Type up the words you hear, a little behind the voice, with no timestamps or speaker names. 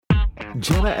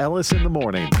Jenna Ellis in the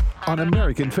morning on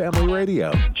American Family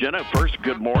Radio. Jenna, first,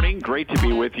 good morning. Great to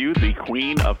be with you, the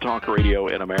queen of talk radio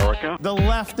in America. The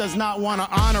left does not want to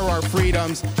honor our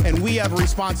freedoms, and we have a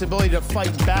responsibility to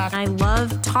fight back. I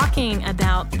love talking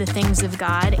about the things of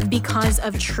God because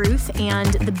of truth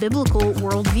and the biblical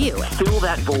worldview. Fill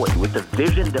that void with a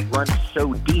vision that runs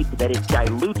so deep that it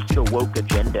dilutes the woke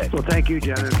agenda. Well, thank you,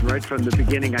 Jenna. Right from the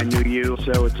beginning, I knew you,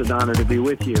 so it's an honor to be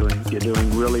with you, and you're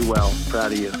doing really well.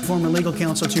 Proud of you. Former legal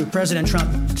counsel to President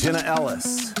Trump. Jenna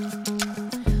Ellis.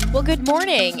 Well, good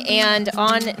morning. And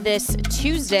on this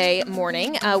Tuesday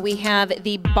morning, we have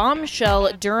the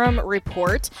bombshell Durham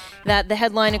Report that the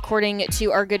headline, according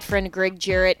to our good friend Gregg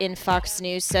Jarrett in Fox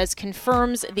News, says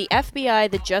confirms the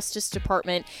FBI, the Justice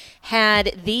Department,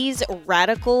 had these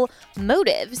radical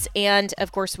motives. And,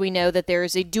 of course, we know that there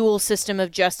is a dual system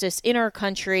of justice in our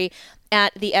country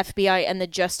at the FBI and the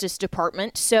Justice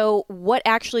Department. So what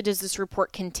actually does this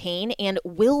report contain, and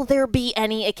will there be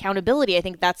any accountability? I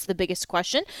think that's the biggest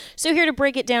question. So here to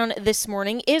break it down this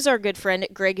morning is our good friend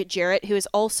Gregg Jarrett, who is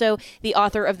also the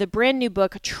author of the brand new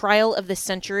book, Trial of the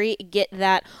Century. Get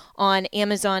that on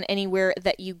Amazon, anywhere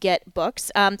that you get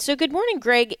books. So good morning,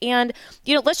 Gregg. And,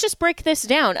 let's just break this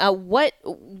down. What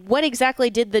exactly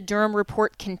did the Durham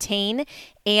Report contain,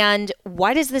 and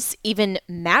why does this even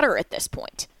matter at this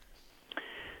point?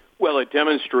 Well, it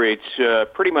demonstrates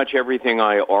pretty much everything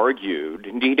I argued,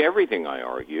 indeed everything I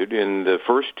argued in the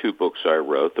first two books I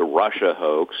wrote, The Russia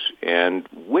Hoax and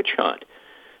Witch Hunt,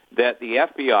 that the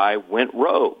FBI went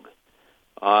rogue.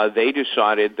 They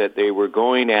decided that they were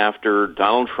going after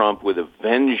Donald Trump with a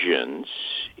vengeance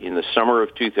in the summer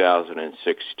of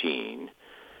 2016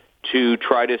 to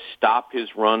try to stop his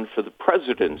run for the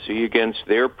presidency against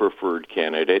their preferred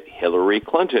candidate, Hillary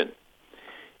Clinton.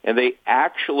 And they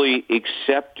actually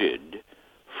accepted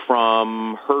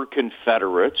from her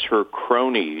Confederates, her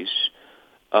cronies,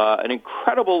 an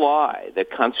incredible lie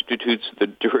that constitutes the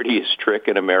dirtiest trick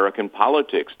in American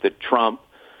politics, that Trump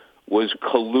was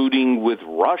colluding with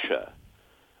Russia.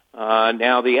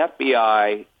 Now, the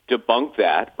FBI debunked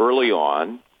that early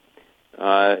on.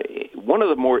 One of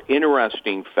the more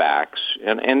interesting facts,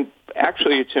 and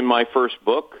actually it's in my first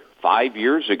book 5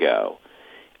 years ago,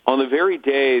 on the very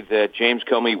day that James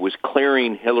Comey was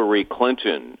clearing Hillary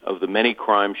Clinton of the many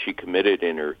crimes she committed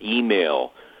in her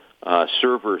email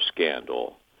server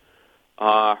scandal,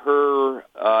 her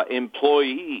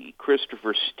employee,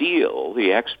 Christopher Steele,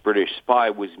 the ex-British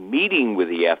spy, was meeting with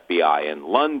the FBI in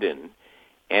London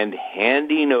and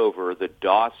handing over the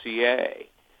dossier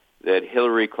that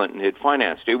Hillary Clinton had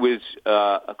financed. It was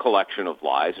a collection of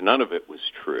lies. None of it was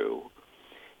true.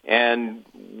 And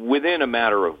within a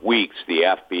matter of weeks, the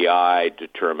FBI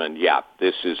determined,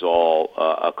 this is all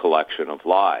a collection of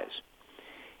lies.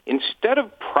 Instead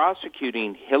of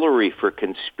prosecuting Hillary for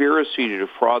conspiracy to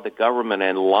defraud the government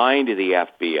and lying to the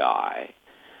FBI,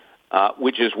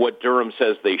 which is what Durham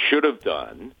says they should have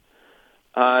done,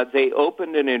 they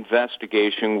opened an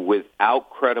investigation without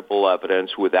credible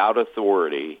evidence, without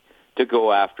authority, to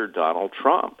go after Donald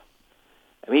Trump.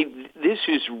 I mean, this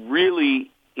is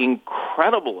really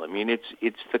incredible. I mean, it's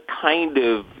the kind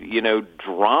of,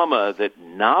 drama that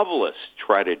novelists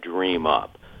try to dream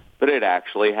up, but it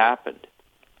actually happened.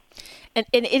 And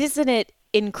isn't it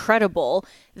incredible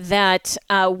that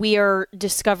we are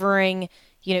discovering,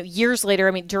 years later?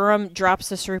 I mean, Durham drops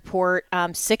this report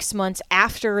 6 months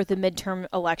after the midterm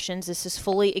elections. This is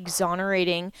fully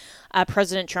exonerating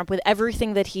President Trump with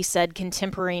everything that he said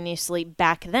contemporaneously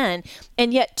back then.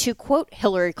 And yet, to quote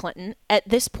Hillary Clinton, at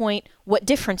this point, what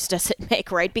difference does it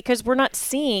make, right? Because we're not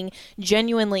seeing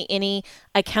genuinely any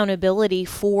accountability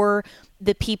for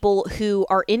the people who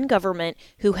are in government,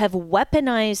 who have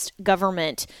weaponized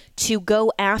government to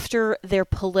go after their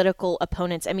political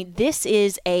opponents. I mean, this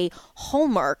is a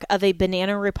hallmark of a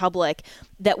banana republic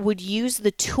that would use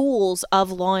the tools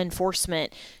of law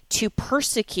enforcement to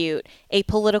persecute a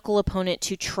political opponent,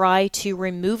 to try to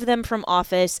remove them from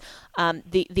office.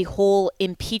 The whole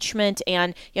impeachment,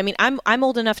 and I mean, I'm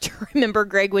old enough to remember,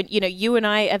 Gregg, when you and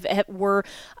I were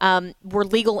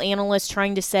legal analysts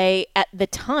trying to say at the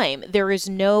time there is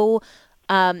no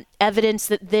evidence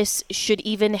that this should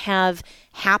even have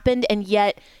happened, and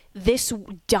yet this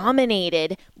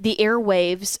dominated the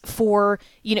airwaves for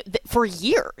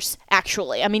years,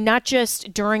 actually. I mean, not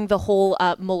just during the whole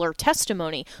Mueller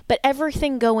testimony, but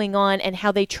everything going on and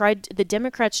how the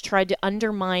Democrats tried to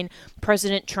undermine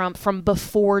President Trump from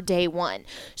before day one.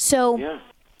 So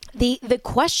the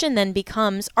question then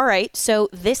becomes, all right, so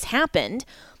this happened,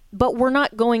 but we're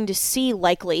not going to see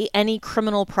likely any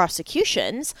criminal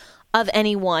prosecutions of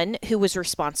anyone who was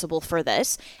responsible for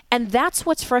this. And that's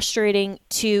what's frustrating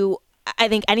to I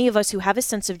think any of us who have a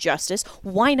sense of justice,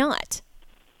 why not?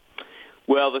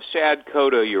 Well, the sad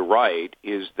coda, you're right,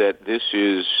 is that this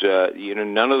is,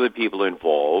 none of the people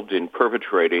involved in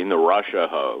perpetrating the Russia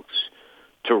hoax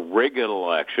to rig an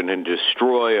election and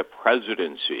destroy a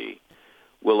presidency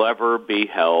will ever be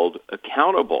held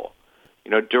accountable.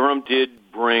 Durham did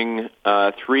bring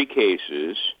 3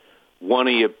 cases. One,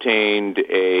 he obtained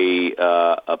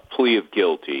a plea of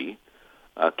guilty.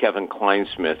 Kevin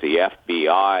Kleinsmith, the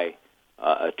FBI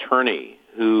attorney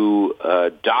who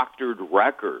doctored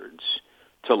records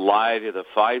to lie to the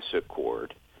FISA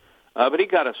court, but he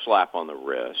got a slap on the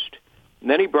wrist. And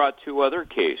then he brought 2 other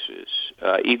cases.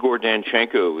 Igor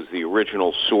Danchenko was the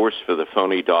original source for the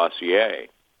phony dossier,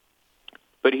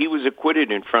 but he was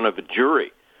acquitted in front of a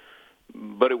jury.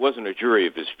 But it wasn't a jury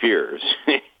of his peers.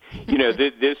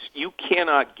 You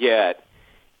cannot get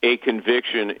a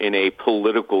conviction in a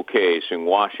political case in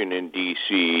Washington,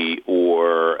 D.C.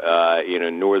 or,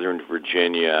 Northern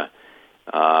Virginia.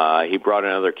 He brought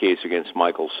another case against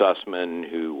Michael Sussman,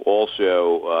 who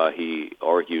also, he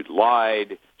argued,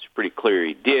 lied. It's pretty clear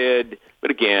he did.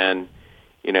 But again,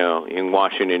 in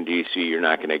Washington, D.C., you're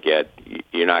not going to get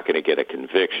a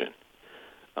conviction.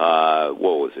 What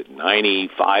was it?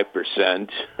 95%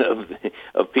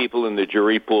 of people in the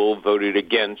jury pool voted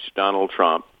against Donald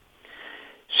Trump.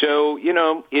 So,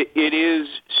 it is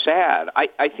sad.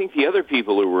 I think the other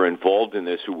people who were involved in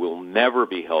this who will never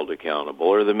be held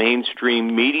accountable are the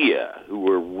mainstream media, who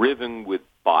were riven with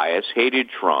bias, hated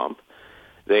Trump.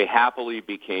 They happily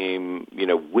became,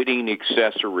 witting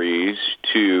accessories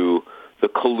to the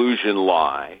collusion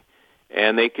lie.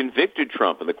 And they convicted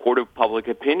Trump in the court of public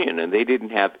opinion, and they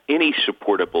didn't have any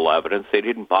supportable evidence. They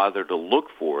didn't bother to look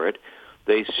for it.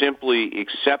 They simply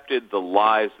accepted the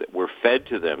lies that were fed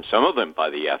to them, some of them by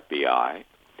the FBI,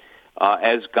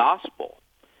 as gospel.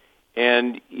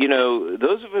 And,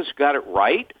 those of us who got it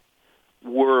right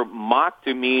were mocked,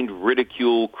 demeaned,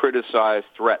 ridiculed, criticized,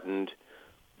 threatened.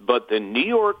 But the New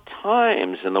York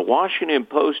Times and the Washington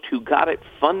Post, who got it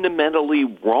fundamentally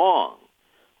wrong,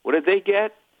 what did they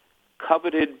get?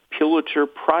 Coveted Pulitzer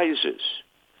Prizes.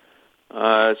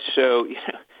 So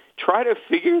try to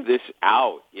figure this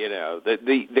out.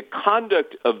 The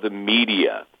conduct of the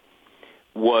media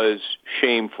was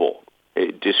shameful,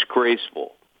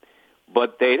 disgraceful,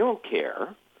 but they don't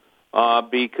care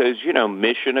because,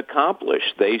 mission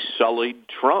accomplished. They sullied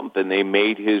Trump and they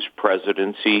made his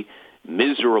presidency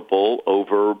miserable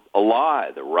over a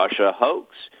lie, the Russia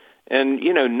hoax. And,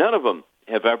 none of them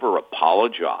have ever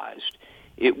apologized.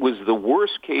 It was the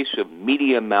worst case of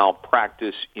media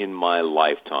malpractice in my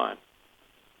lifetime.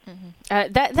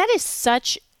 Mm-hmm. That is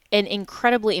such an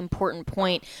incredibly important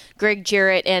point, Gregg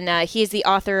Jarrett, and he is the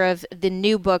author of the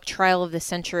new book, Trial of the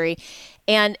Century.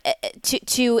 And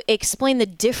to explain the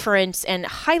difference and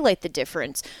highlight the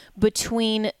difference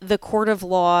between the court of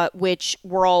law, which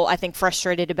we're all, I think,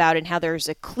 frustrated about, and how there's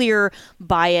a clear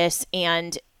bias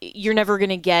and you're never going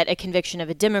to get a conviction of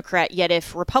a Democrat. Yet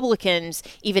if Republicans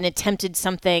even attempted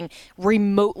something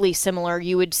remotely similar,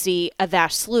 you would see a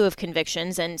vast slew of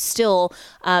convictions. And still,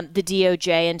 the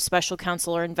DOJ and special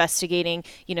counsel are investigating,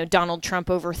 Donald Trump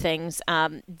over things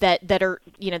that are,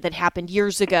 that happened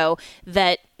years ago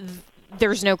that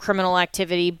there's no criminal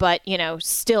activity, but,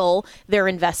 still they're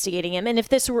investigating him. And if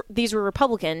these were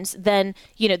Republicans, then,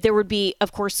 there would be,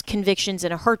 of course, convictions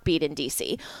in a heartbeat in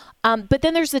D.C. But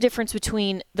then there's the difference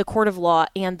between the court of law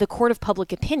and the court of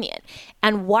public opinion.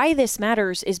 And why this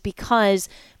matters is because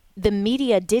the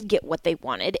media did get what they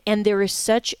wanted, and there is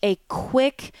such a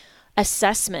quick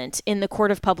assessment in the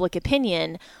court of public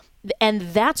opinion. And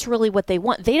that's really what they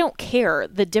want. They don't care.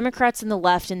 The Democrats and the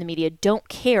left and the media don't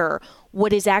care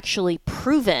what is actually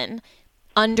proven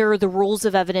under the rules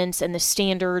of evidence and the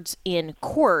standards in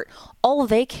court. All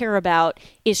they care about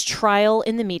is trial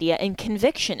in the media and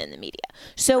conviction in the media.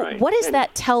 So right. What does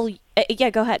that tell you?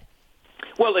 Yeah, go ahead.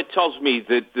 Well, it tells me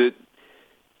that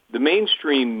the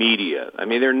mainstream media,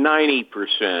 they're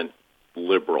 90%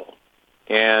 liberal,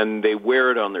 and they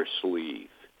wear it on their sleeve.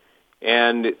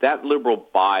 And that liberal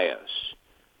bias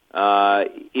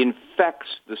infects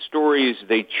the stories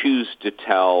they choose to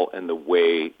tell and the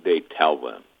way they tell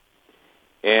them.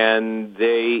 And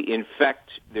they infect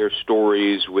their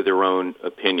stories with their own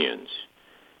opinions.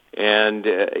 And,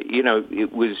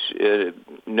 it was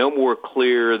no more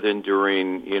clear than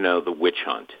during, the witch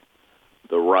hunt,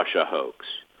 the Russia hoax,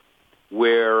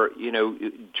 where,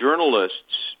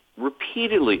 journalists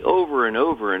repeatedly over and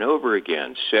over and over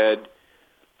again said,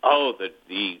 oh,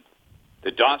 the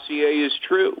dossier is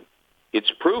true.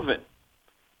 It's proven.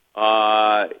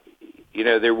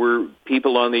 There were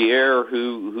people on the air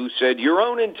who said, your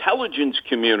own intelligence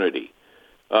community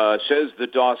says the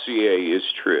dossier is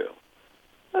true.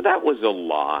 Now, that was a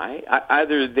lie.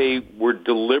 Either they were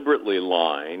deliberately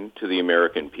lying to the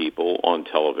American people on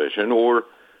television, or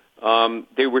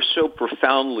they were so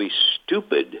profoundly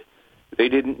stupid they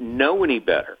didn't know any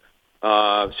better.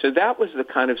 So that was the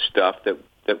kind of stuff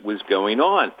that was going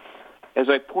on. As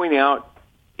I point out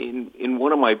in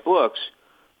one of my books,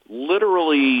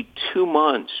 literally 2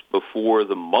 months before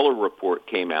the Mueller report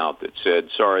came out that said,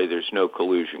 sorry, there's no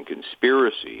collusion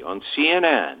conspiracy, on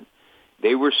CNN,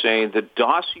 they were saying the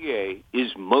dossier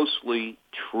is mostly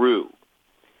true.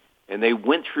 And they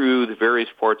went through the various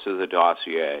parts of the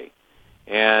dossier,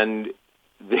 and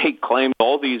they claimed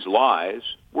all these lies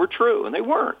were true, and they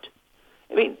weren't.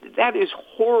 I mean, that is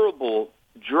horrible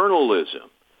journalism.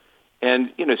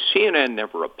 And, CNN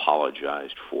never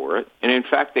apologized for it. And, in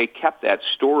fact, they kept that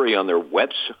story on their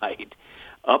website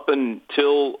up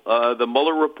until the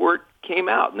Mueller report came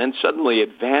out, and then suddenly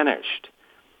it vanished.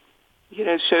 These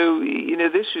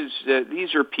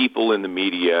are people in the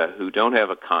media who don't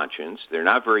have a conscience. They're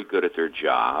not very good at their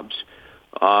jobs.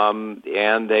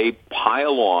 And they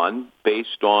pile on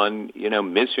based on,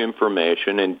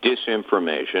 misinformation and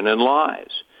disinformation and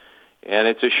lies. And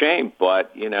it's a shame,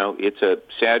 but, it's a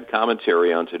sad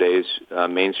commentary on today's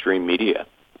mainstream media.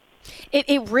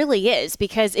 It really is,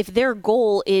 because if their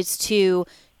goal is to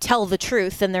tell the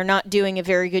truth, then they're not doing a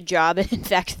very good job. And in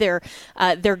fact, they're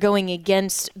going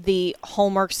against the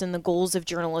hallmarks and the goals of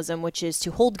journalism, which is to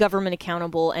hold government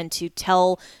accountable and to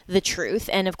tell the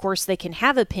truth. And of course, they can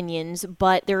have opinions,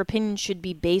 but their opinions should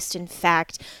be based in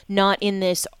fact, not in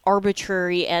this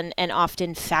arbitrary and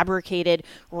often fabricated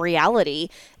reality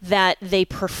that they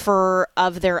prefer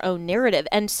of their own narrative.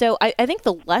 And so I think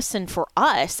the lesson for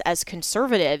us as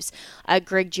conservatives,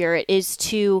 Gregg Jarrett, is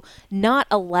to not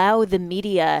allow the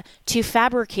media to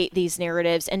fabricate these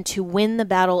narratives and to win the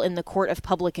battle in the court of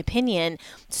public opinion,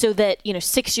 so that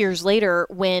 6 years later,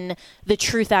 when the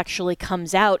truth actually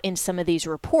comes out in some of these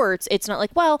reports, it's not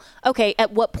like, well, okay,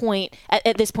 at what point,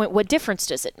 at this point, what difference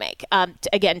does it make?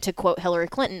 Again, to quote Hillary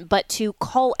Clinton, but to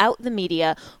call out the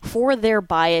media for their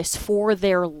bias, for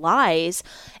their lies,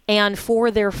 and for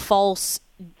their false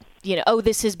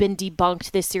this has been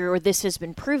debunked this year, or this has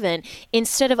been proven,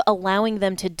 instead of allowing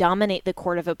them to dominate the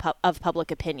court of public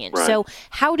opinion. Right. So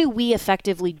how do we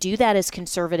effectively do that as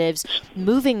conservatives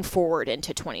moving forward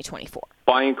into 2024?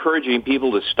 By encouraging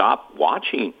people to stop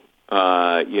watching,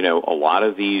 a lot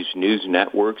of these news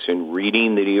networks and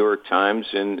reading the New York Times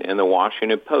and the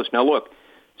Washington Post. Now, look,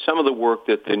 some of the work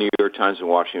that the New York Times and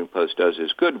Washington Post does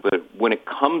is good, but when it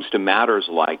comes to matters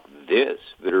like this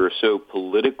that are so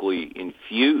politically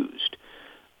infused,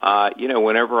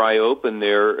 whenever I open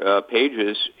their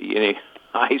pages,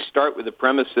 I start with the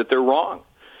premise that they're wrong.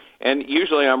 And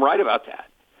usually I'm right about that.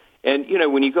 And,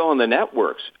 when you go on the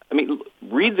networks,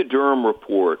 read the Durham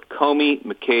Report, Comey,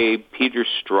 McCabe, Peter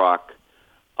Strzok,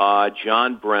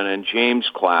 John Brennan, James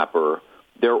Clapper.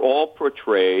 They're all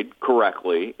portrayed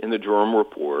correctly in the Durham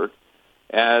Report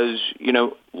as,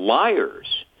 liars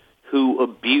who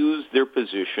abuse their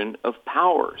position of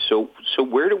power. So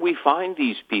where do we find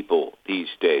these people these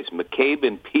days? McCabe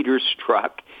and Peter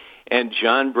Strzok and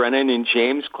John Brennan and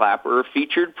James Clapper are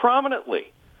featured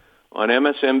prominently on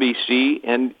MSNBC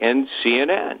and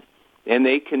CNN. And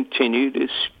they continue to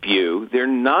spew their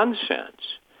nonsense.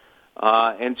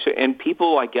 And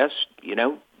people, I guess,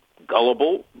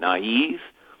 gullible, naive,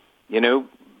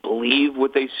 believe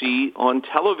what they see on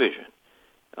television.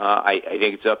 I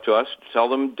think it's up to us to tell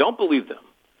them, don't believe them.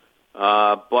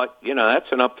 But,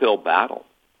 that's an uphill battle.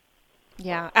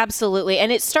 Yeah, absolutely.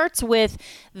 And it starts with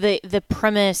the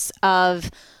premise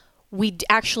of we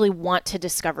actually want to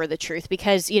discover the truth,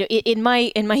 because in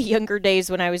my younger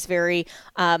days when I was very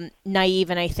naive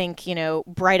and I think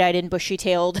bright-eyed and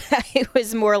bushy-tailed, it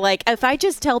was more like, if I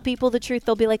just tell people the truth,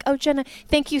 they'll be like, oh, Jenna,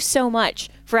 thank you so much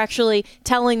for actually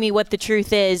telling me what the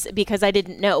truth is, because I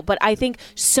didn't know. But I think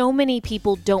so many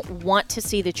people don't want to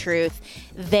see the truth.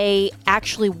 They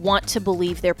actually want to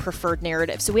believe their preferred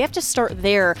narrative. So we have to start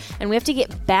there, and we have to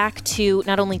get back to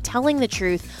not only telling the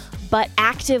truth, but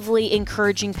actively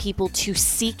encouraging people to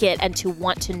seek it and to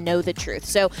want to know the truth.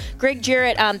 So Gregg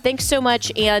Jarrett, thanks so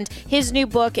much. And his new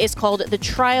book is called The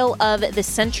Trial of the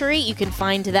Century. You can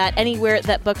find that anywhere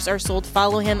that books are sold.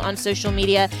 Follow him on social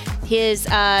media. His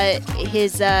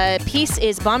piece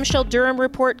is Bombshell Durham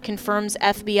Report confirms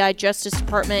FBI Justice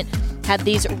Department had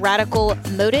these radical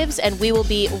motives. And we will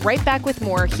be right back with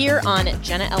more here on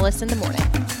Jenna Ellis in the Morning.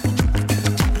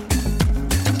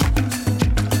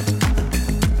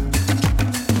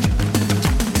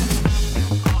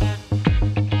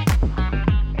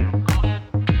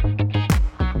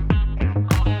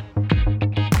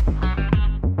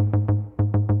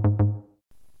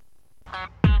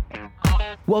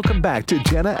 Welcome back to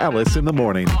Jenna Ellis in the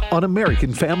Morning on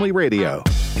American Family Radio.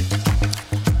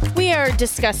 We are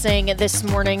discussing this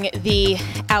morning the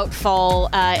outfall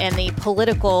and the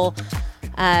political,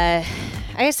 the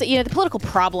political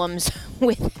problems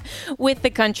with the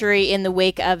country in the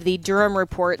wake of the Durham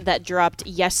Report that dropped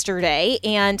yesterday,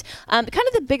 and kind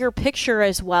of the bigger picture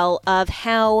as well of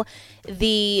how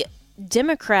the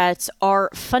Democrats are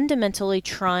fundamentally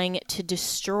trying to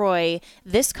destroy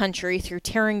this country through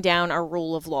tearing down our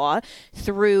rule of law,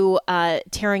 through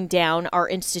tearing down our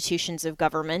institutions of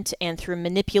government, and through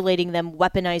manipulating them,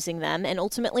 weaponizing them, and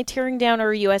ultimately tearing down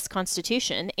our U.S.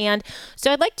 Constitution. And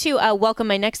so I'd like to welcome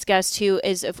my next guest, who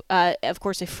is, of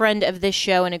course, a friend of this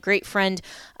show and a great friend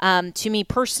to me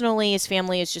personally. His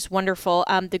family is just wonderful.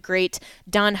 The great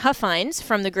Don Huffines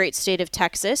from the great state of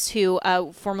Texas, who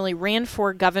formerly ran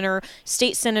for governor,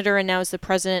 state senator, and now is the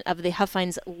president of the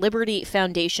Huffines Liberty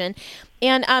Foundation.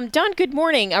 And Don, good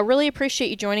morning. I really appreciate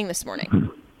you joining this morning.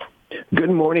 Good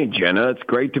morning, Jenna. It's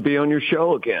great to be on your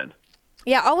show again.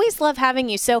 Yeah, always love having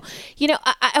you. So,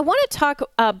 I want to talk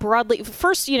broadly.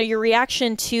 First, your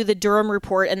reaction to the Durham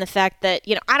Report and the fact that,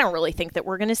 I don't really think that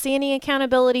we're going to see any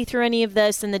accountability through any of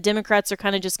this. And the Democrats are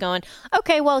kind of just going,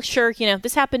 okay, well, sure,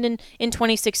 this happened in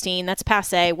 2016. That's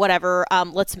passé, whatever.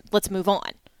 Let's move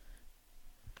on.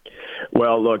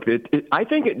 Well, look, I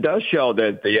think it does show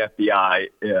that the FBI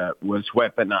was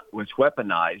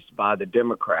weaponized by the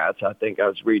Democrats. I think I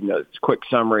was reading a quick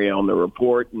summary on the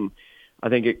report, and I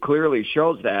think it clearly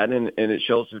shows that, and it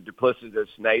shows the duplicitous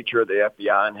nature of the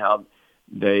FBI and how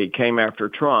they came after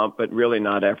Trump, but really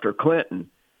not after Clinton.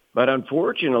 But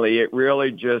unfortunately, it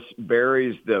really just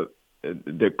buries the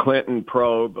Clinton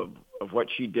probe of what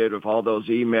she did with all those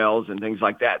emails and things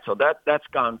like that. So that's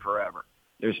gone forever.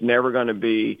 There's never going to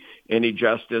be any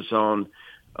justice on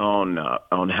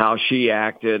how she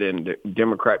acted and the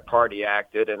Democrat Party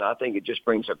acted, and I think it just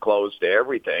brings a close to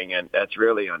everything, and that's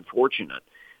really unfortunate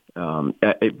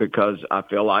because I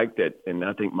feel like that, and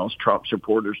I think most Trump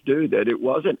supporters do, that it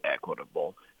wasn't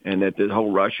equitable, and that the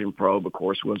whole Russian probe, of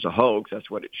course, was a hoax.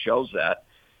 That's what it shows that,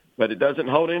 but it doesn't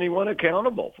hold anyone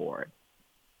accountable for it.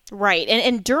 Right.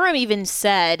 And Durham even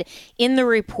said in the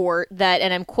report that,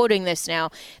 and I'm quoting this now,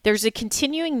 there's a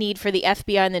continuing need for the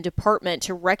FBI and the department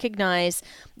to recognize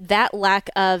that lack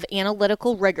of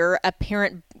analytical rigor,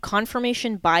 apparent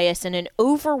confirmation bias, and an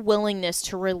over-willingness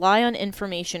to rely on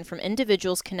information from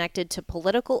individuals connected to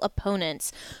political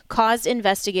opponents caused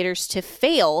investigators to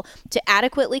fail to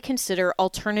adequately consider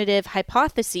alternative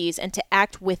hypotheses and to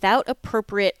act without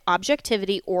appropriate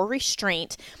objectivity or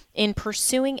restraint in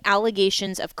pursuing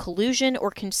allegations of collusion or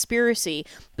conspiracy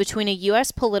between a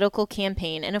U.S. political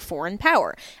campaign and a foreign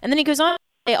power. And then he goes on to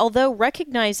say, although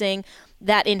recognizing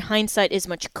that in hindsight is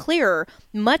much clearer,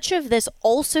 much of this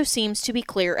also seems to be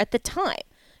clear at the time.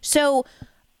 So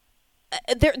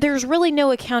there's really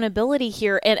no accountability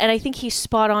here, and I think he's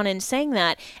spot on in saying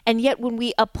that. And yet when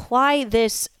we apply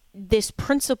this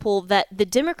principle that the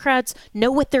Democrats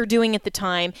know what they're doing at the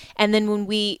time, and then when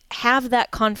we have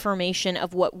that confirmation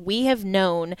of what we have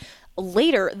known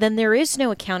later, then there is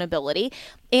no accountability.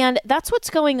 And that's what's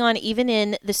going on even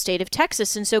in the state of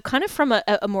Texas. And so kind of from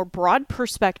a more broad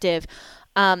perspective,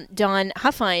 Don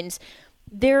Huffines,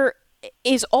 there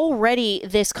is already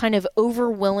this kind of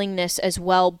overwillingness as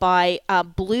well by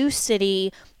blue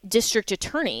city district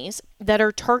attorneys that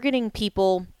are targeting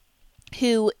people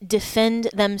who defend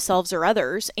themselves or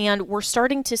others. And we're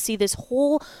starting to see this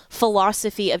whole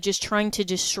philosophy of just trying to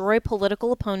destroy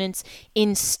political opponents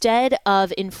instead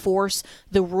of enforce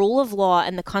the rule of law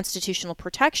and the constitutional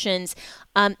protections,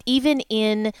 even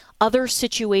in other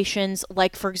situations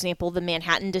like, for example, the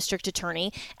Manhattan District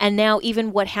Attorney. And now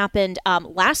even what happened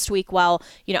last week while,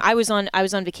 I was on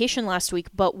vacation last week,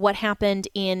 but what happened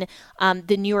in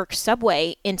the New York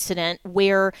subway incident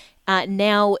where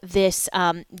now this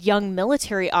young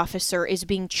military officer is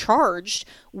being charged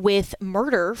with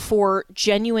murder for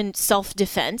genuine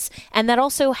self-defense. And that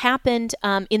also happened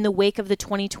in the wake of the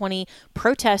 2020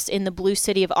 protests in the blue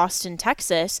city of Austin,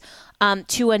 Texas,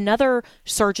 to another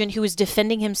sergeant who was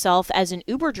defending himself as an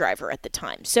Uber driver at the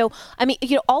time. So, I mean,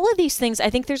 all of these things, I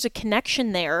think there's a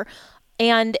connection there.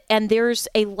 And there's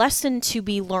a lesson to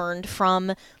be learned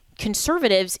from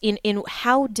conservatives in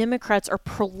how Democrats are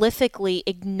prolifically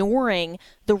ignoring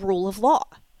the rule of law.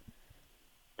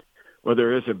 Well,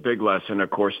 there is a big lesson, of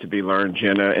course, to be learned,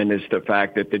 Jenna, and it's the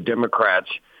fact that the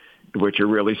Democrats, which are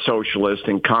really socialist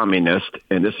and communist,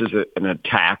 and this is an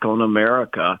attack on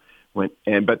America,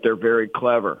 but they're very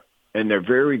clever and they're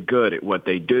very good at what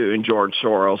they do. And George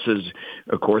Soros is,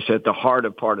 of course, at the heart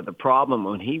of part of the problem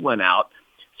when he went out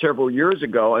several years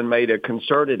ago and made a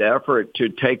concerted effort to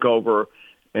take over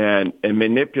and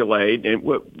manipulate, and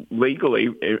legally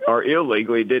or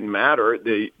illegally, it didn't matter,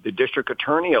 the district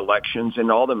attorney elections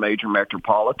in all the major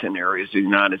metropolitan areas of the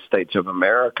United States of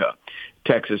America.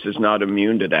 Texas is not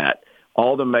immune to that.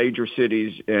 All the major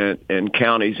cities and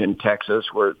counties in Texas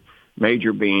were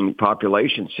major being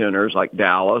population centers like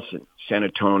Dallas, San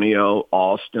Antonio,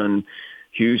 Austin,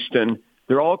 Houston.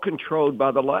 They're all controlled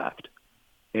by the left.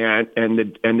 And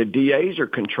the DAs are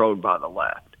controlled by the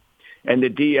left. And the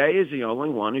DA is the only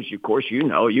one, as of course you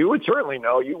know. You would certainly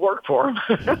know. You work for him.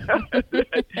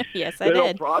 Yes, I did.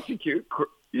 They'll prosecute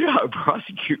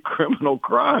criminal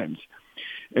crimes.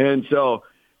 And so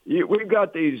we've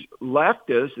got these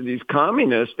leftists, these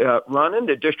communists running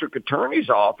the district attorney's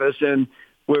office and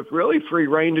with really free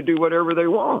reign to do whatever they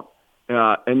want.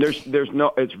 And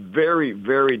it's very,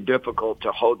 very difficult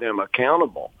to hold them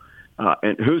accountable.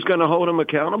 And who's going to hold them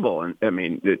accountable? And I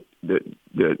mean,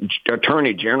 the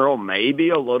attorney general, maybe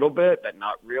a little bit, but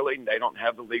not really. They don't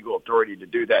have the legal authority to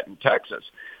do that in Texas.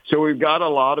 So we've got a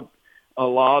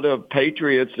lot of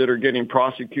patriots that are getting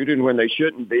prosecuted when they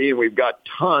shouldn't be, and we've got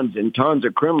tons and tons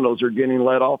of criminals who are getting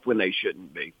let off when they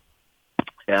shouldn't be.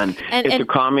 And it's a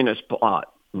communist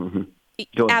plot. Mm-hmm.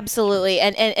 Absolutely.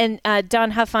 And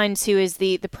Don Huffines, who is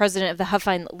the president of the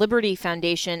Huffine Liberty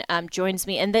Foundation, joins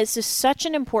me. And this is such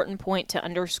an important point to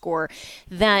underscore,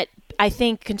 that I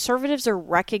think conservatives are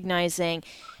recognizing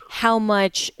how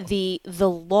much the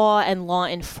law and law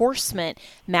enforcement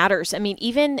matters. I mean,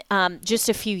 even just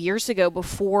a few years ago,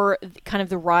 before kind of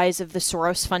the rise of the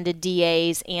Soros-funded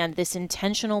DAs and this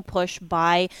intentional push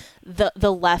by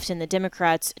the left and the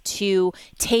Democrats to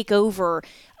take over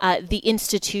the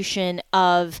institution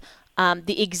of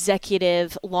the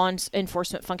executive law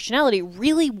enforcement functionality,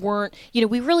 really weren't,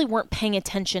 we really weren't paying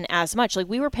attention as much. Like,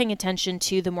 we were paying attention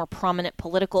to the more prominent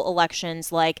political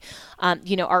elections, like,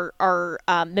 our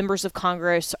members of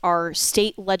Congress, our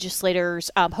state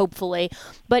legislators, hopefully.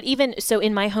 But even so,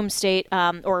 in my home state,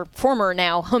 or former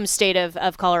now home state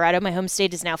of Colorado, my home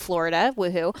state is now Florida,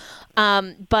 woohoo.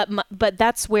 But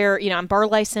that's where, I'm bar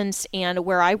licensed, and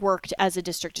where I worked as a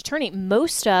district attorney,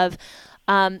 most of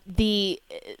the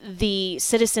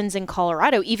citizens in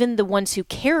Colorado, even the ones who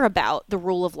care about the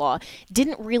rule of law,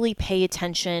 didn't really pay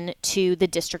attention to the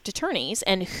district attorneys,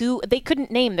 and who they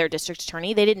couldn't name their district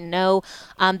attorney. They didn't know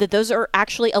that those are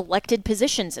actually elected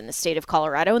positions in the state of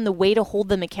Colorado, and the way to hold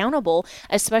them accountable,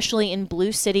 especially in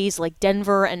blue cities like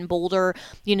Denver and Boulder,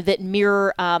 that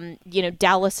mirror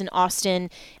Dallas and Austin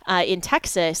in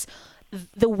Texas.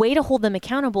 The way to hold them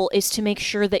accountable is to make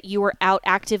sure that you are out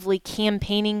actively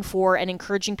campaigning for and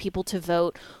encouraging people to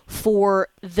vote for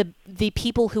the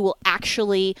people who will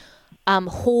actually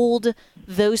hold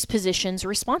those positions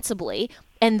responsibly,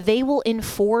 and they will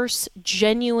enforce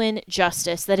genuine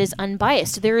justice that is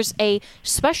unbiased. There's a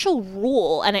special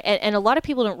rule, and a lot of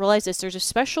people don't realize this, there's a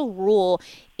special rule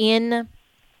in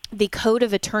the Code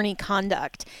of Attorney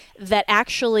Conduct that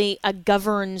actually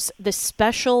governs the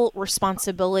special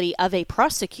responsibility of a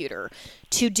prosecutor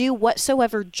to do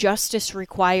whatsoever justice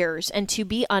requires and to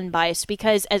be unbiased.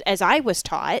 Because as I was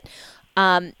taught,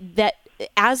 that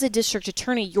as a district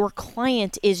attorney, your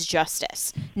client is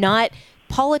justice, not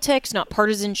politics, not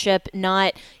partisanship,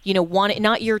 not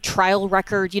not your trial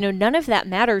record. None of that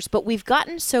matters. But we've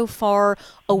gotten so far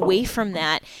away from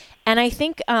that. And I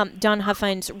think, Don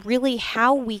Huffines, really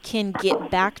how we can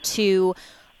get back to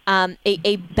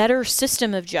a better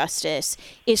system of justice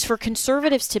is for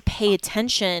conservatives to pay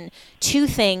attention to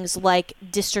things like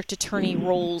district attorney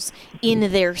roles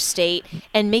in their state,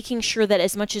 and making sure that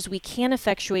as much as we can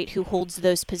effectuate who holds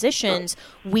those positions,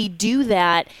 we do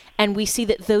that, and we see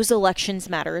that those elections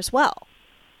matter as well.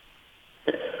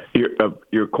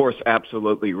 You're of course,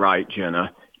 absolutely right,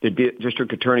 Jenna. The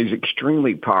district attorney is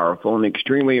extremely powerful and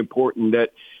extremely important that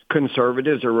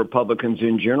conservatives or Republicans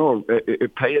in general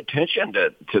pay attention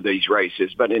to these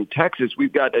races. But in Texas,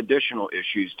 we've got additional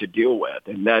issues to deal with,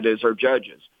 and that is our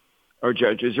judges. Our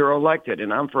judges are elected,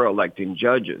 and I'm for electing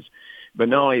judges. But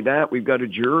not only that, we've got a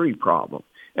jury problem.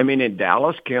 I mean, in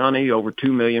Dallas County, over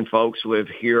 2 million folks live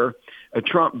here.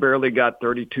 Trump barely got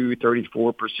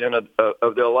 34%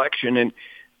 of the election, and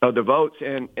of the votes,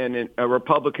 and a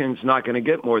Republican's not going to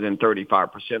get more than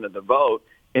 35% of the vote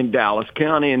in Dallas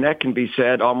County, and that can be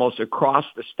said almost across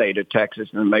the state of Texas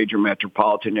and the major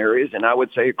metropolitan areas, and I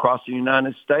would say across the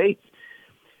United States.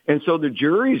 And so the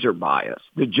juries are biased,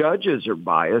 the judges are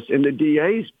biased, and the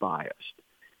DA's biased.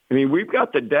 I mean, we've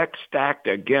got the deck stacked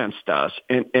against us,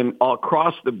 and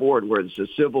across the board, whether it's a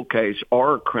civil case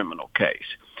or a criminal case.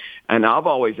 And I've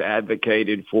always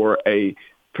advocated for a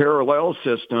parallel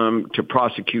system to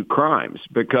prosecute crimes,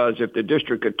 because if the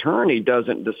district attorney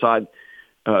doesn't decide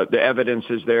the evidence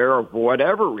is there, or for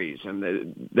whatever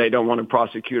reason they don't want to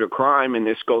prosecute a crime, and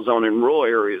this goes on in rural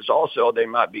areas also. They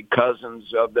might be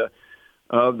cousins of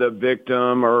the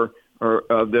victim or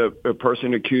of the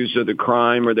person accused of the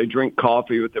crime, or they drink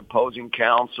coffee with opposing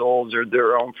counsels or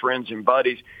their own friends and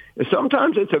buddies.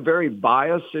 Sometimes it's a very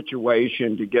biased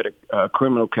situation to get a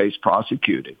criminal case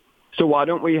prosecuted. So why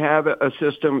don't we have a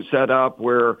system set up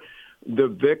where the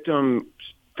victim's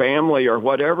family or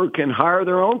whatever can hire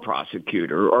their own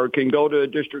prosecutor, or can go to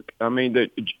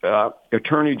the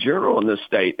attorney general in the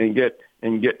state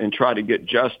and try to get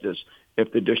justice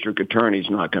if the district attorney's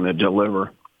not going to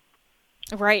deliver.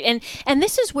 Right. And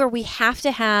this is where we have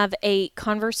to have a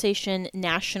conversation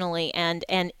nationally and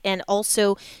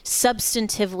also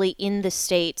substantively in the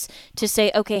states to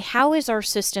say, okay, how is our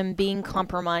system being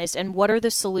compromised and what are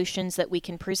the solutions that we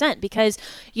can present? Because,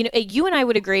 you and I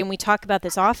would agree, and we talk about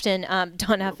this often,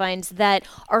 Don Huffines, that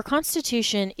our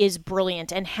Constitution is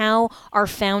brilliant, and how our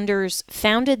founders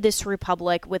founded this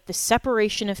republic with the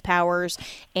separation of powers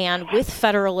and with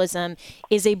federalism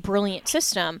is a brilliant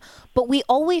system. But we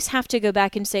always have to go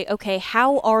back and say, okay,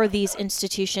 how are these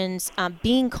institutions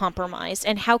being compromised,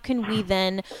 and how can we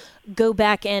then go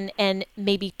back and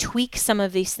maybe tweak some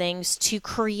of these things to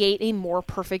create a more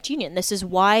perfect union? This is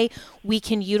why we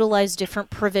can utilize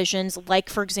different provisions, like,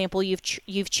 for example,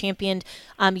 you've championed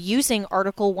using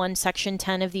Article 1, Section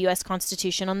 10 of the U.S.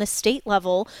 Constitution on the state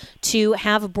level to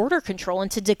have border control and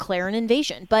to declare an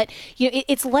invasion. But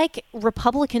it's like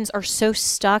Republicans are so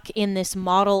stuck in this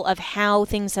model of how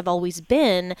things have always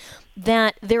been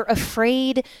that they're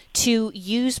afraid to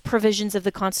use provisions of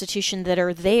the Constitution that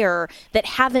are there, that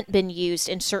haven't been used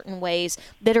in certain ways,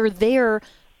 that are there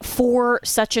for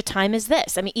such a time as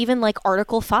this. I mean, even like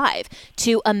Article 5,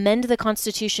 to amend the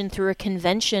Constitution through a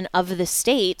convention of the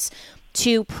states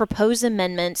to propose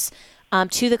amendments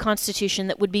to the Constitution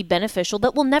that would be beneficial,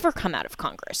 that will never come out of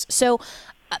Congress. So,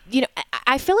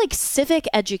 I feel like civic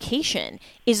education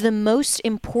is the most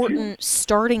important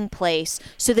starting place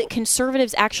so that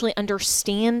conservatives actually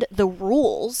understand the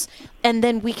rules, and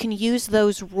then we can use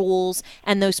those rules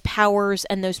and those powers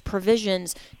and those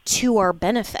provisions to our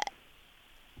benefit.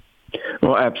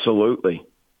 Well, absolutely.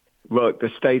 Look, the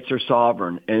states are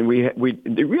sovereign, and we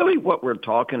really what we're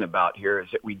talking about here is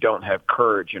that we don't have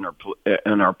courage in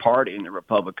our party, in the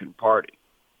Republican Party.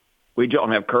 We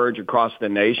don't have courage across the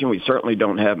nation. We certainly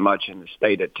don't have much in the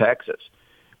state of Texas.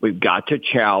 We've got to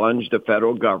challenge the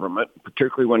federal government,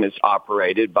 particularly when it's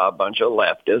operated by a bunch of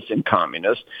leftists and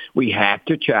communists. We have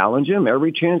to challenge them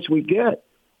every chance we get.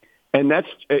 And that's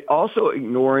also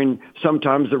ignoring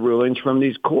sometimes the rulings from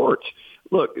these courts.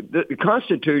 Look, the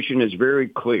Constitution is very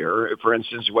clear. For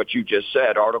instance, what you just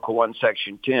said, Article 1,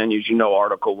 Section 10, as you know,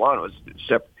 Article 1 was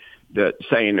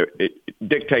saying it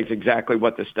dictates exactly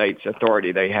what the state's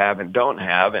authority they have and don't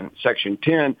have. And Section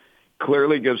 10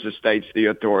 clearly gives the states the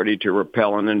authority to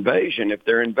repel an invasion if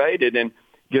they're invaded, and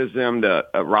gives them the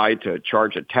right to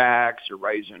charge a tax or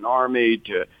raise an army,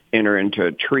 to enter into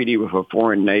a treaty with a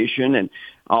foreign nation. And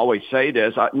I always say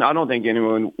this, I don't think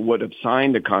anyone would have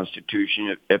signed the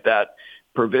Constitution if that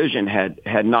provision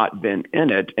had not been in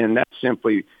it. And that's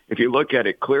simply, if you look at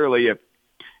it clearly, if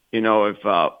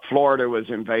Florida was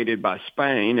invaded by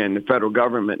Spain and the federal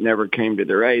government never came to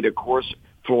their aid, of course,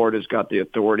 Florida's got the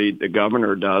authority, the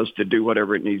governor does, to do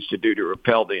whatever it needs to do to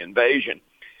repel the invasion.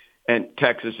 And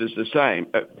Texas is the same.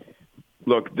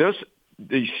 Look,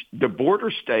 the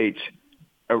border states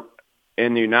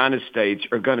in the United States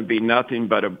are going to be nothing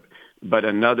but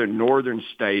another northern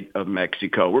state of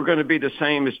Mexico. We're going to be the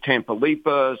same as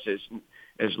Tamaulipas,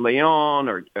 as Leon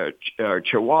or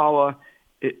Chihuahua.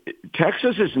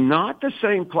 Texas is not the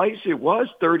same place it was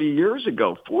 30 years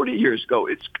ago, 40 years ago.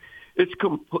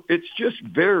 It's just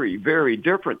very, very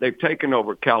different. They've taken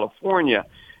over California.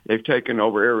 They've taken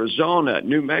over Arizona,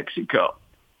 New Mexico.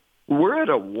 We're at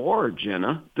a war,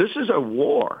 Jenna. This is a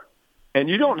war. And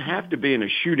you don't have to be in a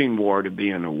shooting war to be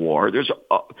in a war. There's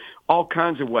all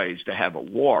kinds of ways to have a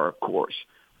war, of course.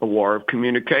 A war of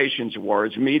communications, a war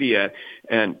of media.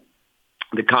 And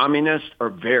the communists are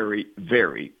very,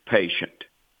 very patient.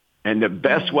 And the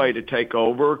best way to take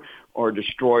over or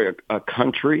destroy a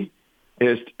country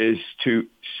is to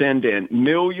send in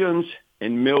millions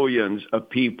and millions of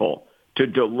people to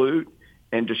dilute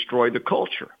and destroy the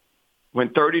culture. When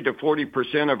 30 to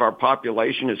 40% of our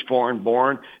population is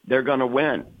foreign-born, they're going to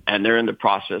win, and they're in the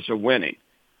process of winning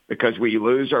because we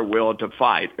lose our will to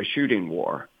fight a shooting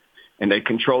war. And they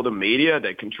control the media,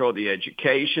 they control the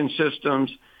education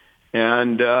systems,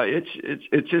 and this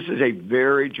is a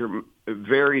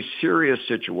very serious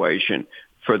situation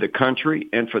for the country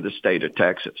and for the state of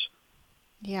Texas.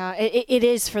 Yeah, it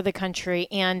is for the country.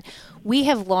 And we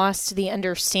have lost the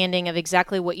understanding of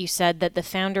exactly what you said, that the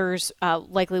founders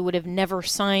likely would have never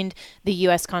signed the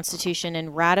U.S. Constitution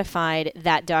and ratified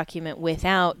that document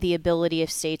without the ability of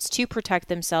states to protect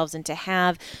themselves and to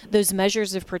have those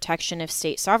measures of protection of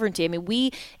state sovereignty. I mean,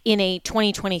 we, in a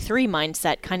 2023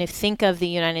 mindset, kind of think of the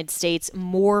United States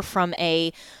more from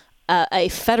a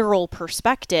federal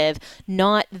perspective,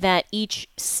 not that each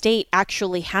state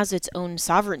actually has its own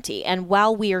sovereignty. And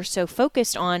while we are so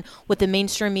focused on what the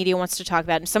mainstream media wants to talk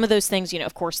about, and some of those things,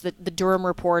 of course, the Durham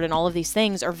Report and all of these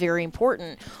things are very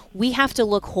important, we have to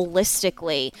look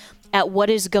holistically at what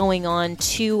is going on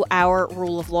to our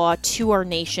rule of law, to our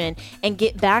nation, and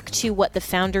get back to what the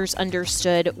founders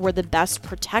understood were the best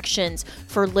protections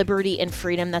for liberty and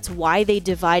freedom. That's why they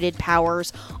divided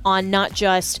powers on not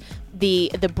just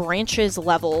the branches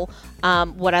level,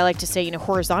 what I like to say,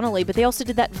 horizontally, but they also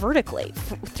did that vertically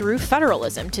through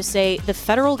federalism, to say the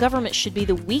federal government should be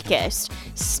the weakest.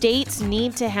 States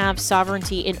need to have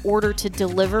sovereignty in order to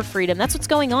deliver freedom. That's what's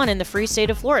going on in the free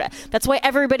state of Florida. That's why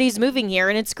everybody's moving here,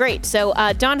 and it's great. So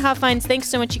Don Huffines, thanks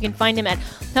so much. You can find him at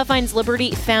Huffines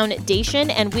Liberty Foundation,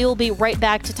 and we will be right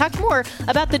back to talk more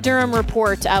about the Durham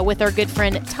Report with our good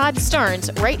friend Todd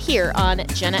Starnes right here on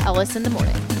Jenna Ellis in the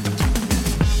Morning.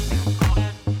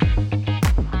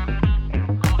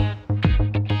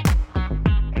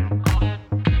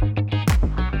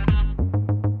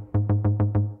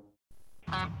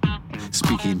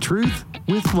 Speaking truth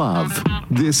with love.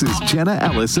 This is Jenna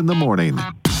Ellis in the Morning.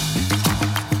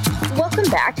 Welcome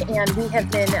back, and we have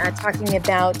been talking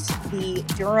about the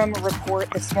Durham Report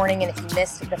this morning, and if you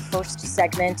missed the first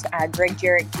segment, Gregg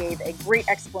Jarrett gave a great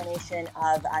explanation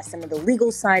of some of the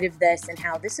legal side of this and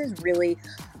how this is really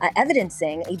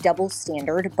evidencing a double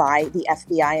standard by the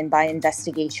FBI and by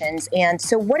investigations. And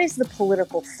so what is the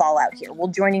political fallout here? Well,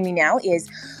 joining me now is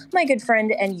my good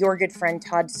friend and your good friend,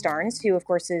 Todd Starnes, who, of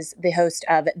course, is the host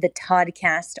of the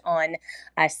Toddcast on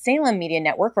Salem Media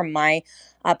Network, where my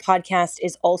podcast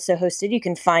is also hosted. You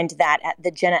can find that at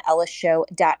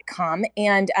thejennaellisshow.com.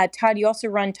 And Todd, you also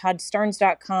run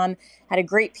toddstarnes.com, had a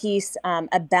great piece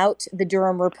about the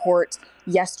Durham Report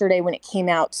yesterday when it came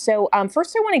out. So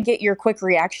first, I want to get your quick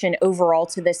reaction overall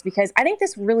to this, because I think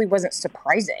this really wasn't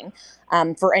surprising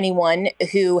for anyone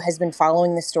who has been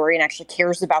following the story and actually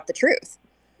cares about the truth.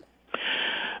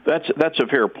 That's a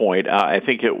fair point. I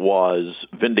think it was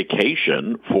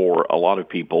vindication for a lot of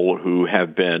people who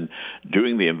have been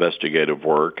doing the investigative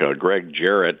work. Gregg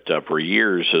Jarrett, for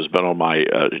years, has been on my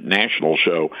national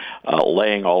show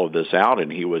laying all of this out,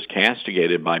 and he was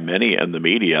castigated by many in the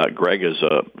media. Gregg is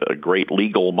a great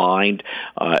legal mind,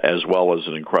 as well as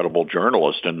an incredible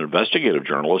journalist and investigative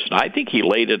journalist, and I think he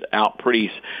laid it out pretty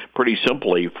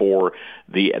simply for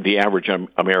the average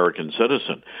American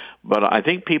citizen. But I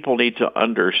think people need to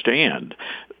understand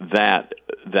that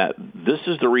this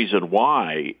is the reason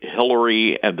why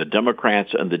Hillary and the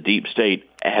Democrats and the deep state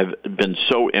have been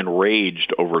so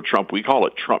enraged over Trump. We call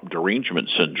it Trump derangement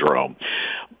syndrome.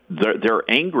 They're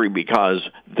angry because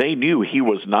they knew he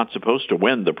was not supposed to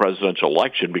win the presidential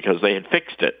election, because they had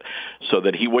fixed it so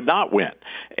that he would not win.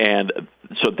 And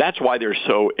so that's why they're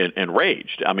so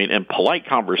enraged. I mean, in polite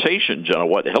conversation, Jenna,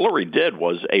 what Hillary did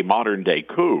was a modern-day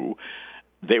coup.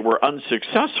 They were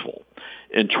unsuccessful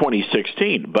in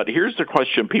 2016. But here's the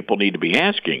question people need to be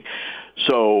asking.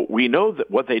 So we know that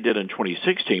what they did in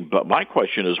 2016, but my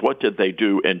question is, what did they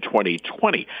do in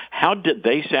 2020? How did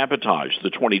they sabotage the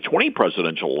 2020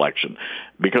 presidential election?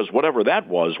 Because whatever that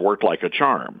was worked like a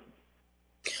charm.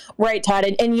 Right, Todd.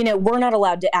 And we're not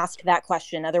allowed to ask that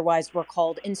question. Otherwise, we're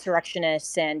called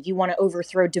insurrectionists, and you want to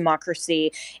overthrow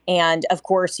democracy. And of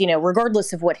course,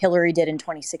 regardless of what Hillary did in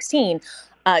 2016,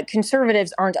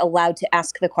 conservatives aren't allowed to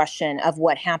ask the question of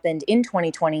what happened in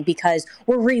 2020, because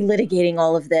we're relitigating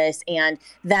all of this, and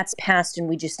that's past, and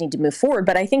we just need to move forward.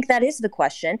 But I think that is the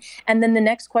question. And then the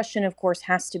next question, of course,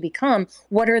 has to become,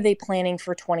 what are they planning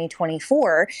for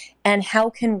 2024, and how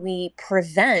can we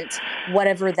prevent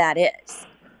whatever that is?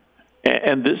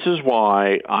 And this is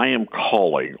why I am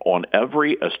calling on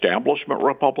every establishment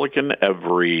Republican,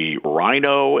 every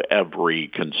rhino, every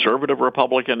conservative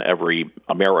Republican, every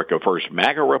America First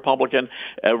MAGA Republican,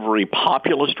 every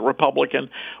populist Republican.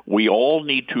 We all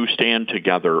need to stand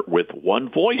together with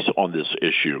one voice on this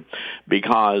issue,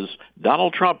 because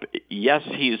Donald Trump, yes,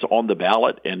 he's on the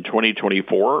ballot in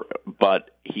 2024, but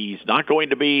he's not going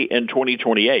to be in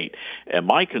 2028. And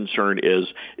my concern is,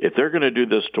 if they're going to do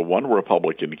this to one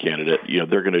Republican candidate,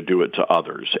 they're going to do it to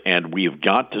others. And we've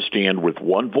got to stand with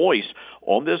one voice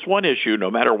on this one issue,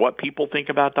 no matter what people think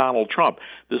about Donald Trump.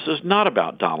 This is not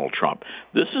about Donald Trump.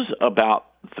 This is about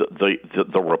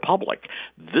the republic.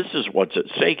 This is what's at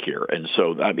stake here. And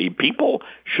so, I mean, people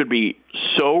should be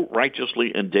so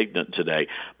righteously indignant today.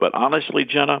 But honestly,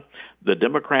 Jenna, the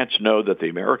Democrats know that the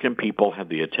American people have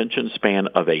the attention span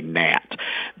of a gnat.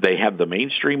 They have the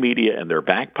mainstream media in their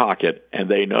back pocket, and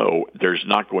they know there's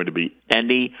not going to be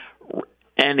any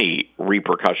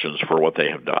repercussions for what they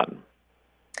have done.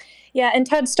 Yeah, and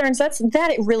Todd Starnes,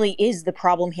 that it really is the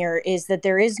problem here, is that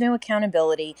there is no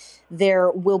accountability. There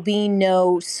will be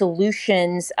no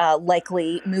solutions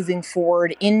likely moving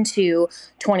forward into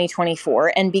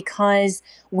 2024. And because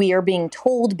we are being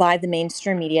told by the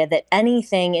mainstream media that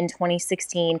anything in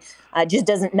 2016 just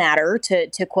doesn't matter,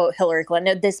 to quote Hillary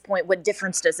Clinton, at this point, what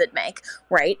difference does it make,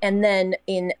 right? And then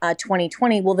in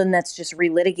 2020, well, then that's just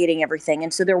relitigating everything.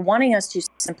 And so they're wanting us to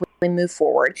simply move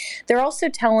forward. They're also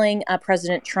telling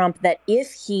President Trump that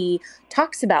if he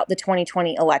talks about the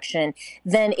 2020 election,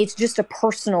 then it's just a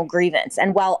personal grievance.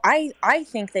 And while I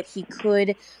think that he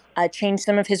could change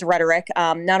some of his rhetoric,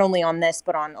 not only on this,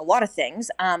 but on a lot of things,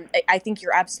 I think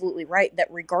you're absolutely right that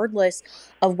regardless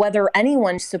of whether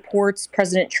anyone supports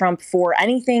President Trump for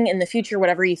anything in the future,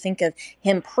 whatever you think of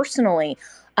him personally,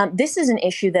 this is an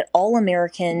issue that all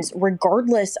Americans,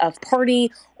 regardless of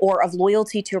party or of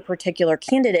loyalty to a particular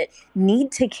candidate,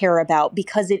 need to care about,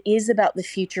 because it is about the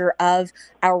future of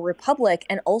our republic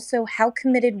and also how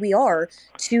committed we are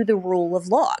to the rule of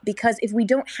law. Because if we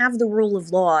don't have the rule of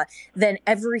law, then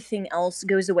everything else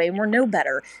goes away and we're no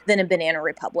better than a banana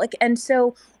republic. And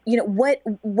so,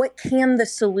 what can the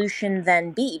solution then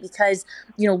be? Because,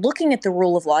 looking at the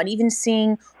rule of law and even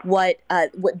seeing what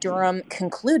Durham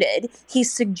concluded,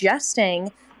 he's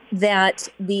suggesting that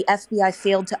the FBI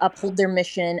failed to uphold their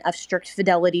mission of strict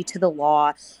fidelity to the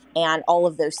law and all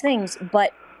of those things.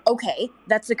 But okay,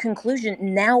 that's a conclusion.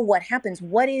 Now what happens?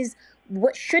 What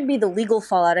should be the legal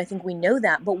fallout? I think we know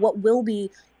that. But what will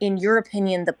be, in your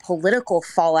opinion, the political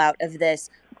fallout of this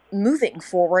moving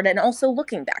forward and also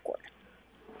looking backward?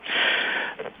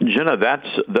 Jenna,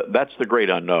 that's the great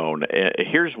unknown.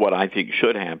 Here's what I think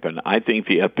should happen. I think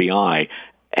the FBI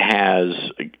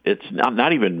it's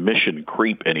not even mission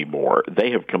creep anymore.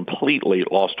 They have completely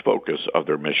lost focus of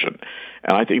their mission.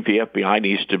 And I think the FBI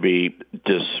needs to be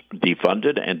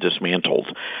defunded and dismantled.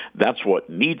 That's what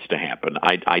needs to happen.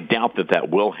 I doubt that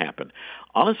will happen.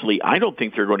 Honestly, I don't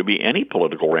think there are going to be any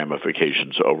political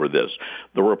ramifications over this.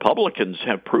 The Republicans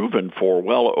have proven for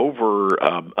well over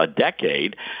a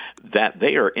decade that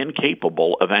they are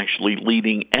incapable of actually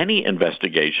leading any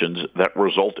investigations that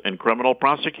result in criminal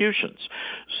prosecutions.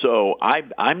 So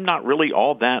I'm not really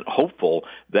all that hopeful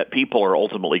that people are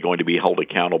ultimately going to be held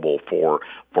accountable for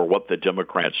what the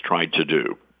Democrats tried to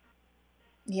do.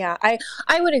 Yeah, I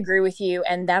would agree with you.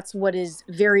 And that's what is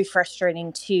very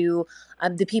frustrating to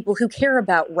the people who care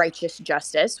about righteous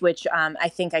justice, which I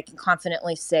think I can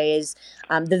confidently say is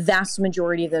the vast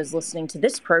majority of those listening to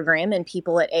this program and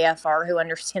people at AFR who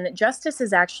understand that justice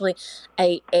is actually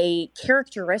a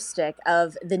characteristic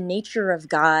of the nature of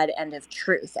God and of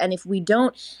truth. And if we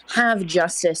don't have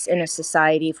justice in a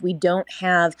society, if we don't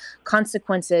have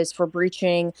consequences for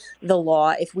breaching the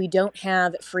law, if we don't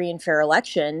have free and fair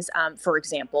elections, for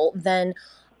example, then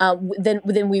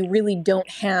we really don't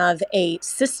have a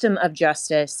system of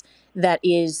justice that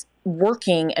is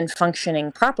working and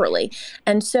functioning properly.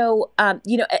 And so,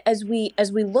 as we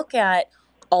look at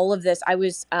all of this, I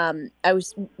was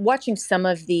watching some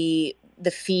of the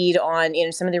feed on,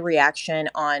 some of the reaction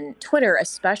on Twitter,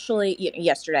 especially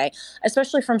yesterday,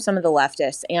 especially from some of the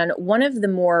leftists. And one of the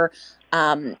more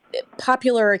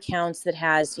popular accounts that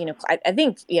has, I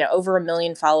think, over 1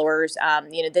 million followers,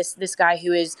 this guy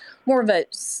who is more of a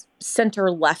center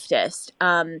leftist,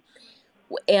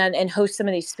 and hosts some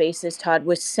of these spaces, Todd,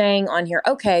 was saying on here,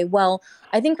 okay, well,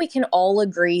 I think we can all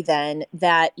agree then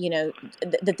that,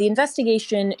 that the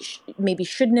investigation maybe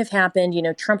shouldn't have happened.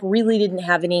 Trump really didn't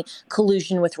have any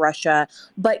collusion with Russia.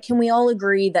 But can we all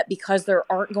agree that because there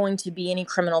aren't going to be any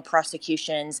criminal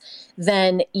prosecutions,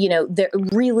 then, there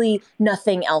really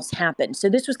nothing else happened. So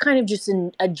this was kind of just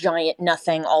a giant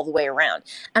nothing all the way around.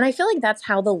 And I feel like that's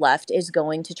how the left is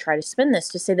going to try to spin this,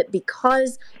 to say that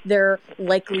because there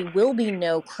likely will be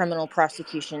no criminal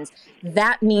prosecutions,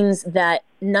 that means that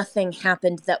nothing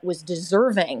happened that was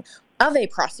deserving of a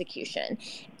prosecution.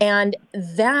 And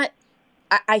that,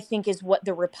 I think, is what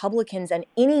the Republicans and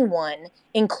anyone,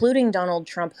 including Donald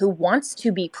Trump, who wants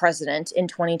to be president in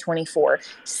 2024,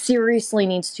 seriously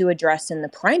needs to address in the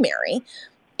primary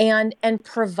and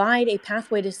provide a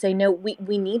pathway to say, no,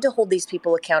 we need to hold these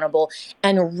people accountable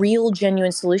and real,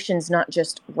 genuine solutions, not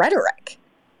just rhetoric.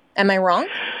 Am I wrong?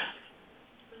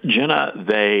 Jenna,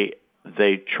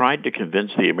 they tried to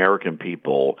convince the American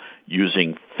people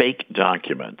using fake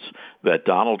documents that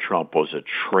Donald Trump was a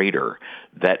traitor,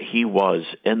 that he was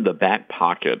in the back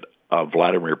pocket of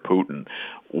Vladimir Putin,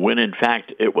 when in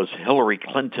fact it was Hillary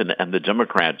Clinton and the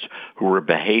Democrats who were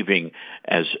behaving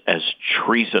as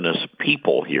treasonous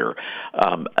people here.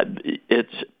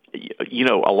 It's, you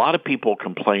know, a lot of people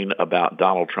complain about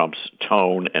Donald Trump's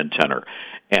tone and tenor,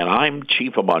 and I'm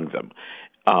chief among them.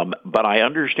 But I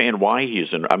understand why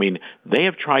they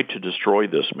have tried to destroy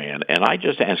this man. And I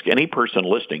just ask any person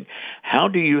listening, how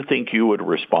do you think you would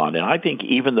respond? And I think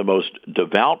even the most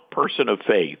devout person of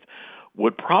faith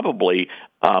would probably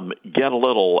get a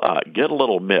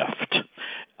little miffed.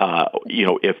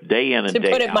 If day in and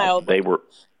day out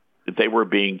they were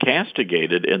being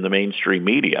castigated in the mainstream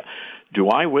media. Do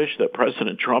I wish that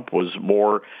President Trump was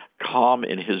more calm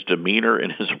in his demeanor and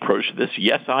his approach to this?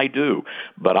 Yes, I do.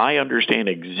 But I understand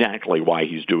exactly why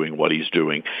he's doing what he's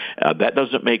doing. That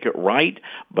doesn't make it right,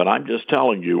 but I'm just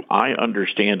telling you, I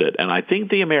understand it. And I think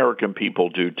the American people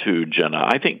do too, Jenna.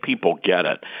 I think people get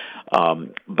it.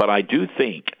 But I do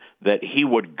think that he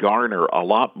would garner a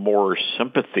lot more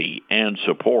sympathy and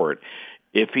support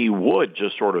if he would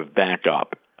just sort of back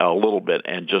up a little bit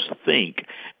and just think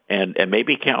and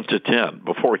maybe count to 10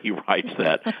 before he writes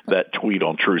that tweet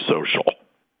on True Social.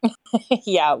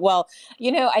 Yeah, well,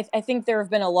 I think there have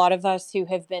been a lot of us who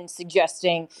have been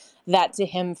suggesting that to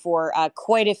him for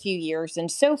quite a few years, and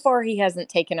so far he hasn't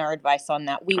taken our advice on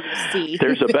that. We will see.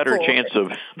 There's a better chance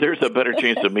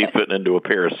of me fitting into a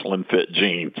pair of slim fit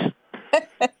jeans.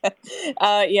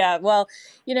 Yeah, well,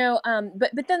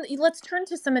 but then let's turn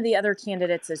to some of the other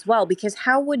candidates as well, because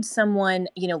how would someone,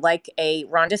 like a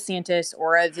Ron DeSantis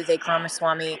or a Vivek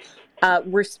Ramaswamy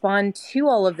respond to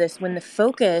all of this when the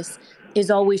focus is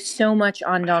always so much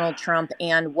on Donald Trump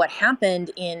and what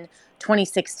happened in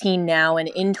 2016 now and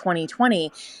in 2020?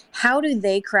 How do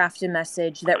they craft a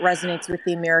message that resonates with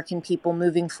the American people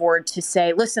moving forward to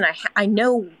say, listen, I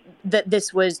know that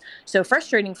this was so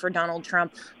frustrating for Donald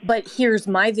Trump, but here's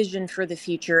my vision for the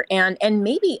future. And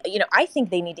maybe, I think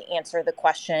they need to answer the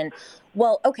question,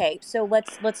 well, okay, so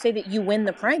let's say that you win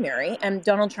the primary and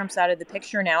Donald Trump's out of the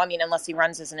picture now. I mean, unless he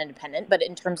runs as an independent, but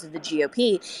in terms of the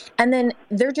GOP, and then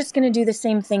they're just going to do the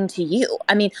same thing to you.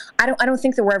 I mean, I don't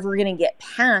think that we're ever going to get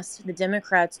past the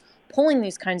Democrats pulling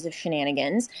these kinds of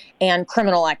shenanigans and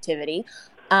criminal activity.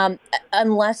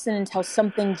 Unless and until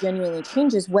something genuinely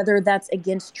changes, whether that's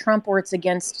against Trump or it's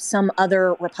against some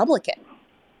other Republican.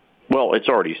 Well, it's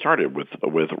already started with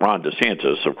Ron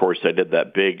DeSantis. Of course, they did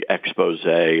that big expose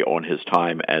on his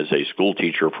time as a school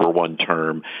teacher for one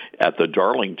term at the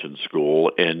Darlington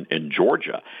School in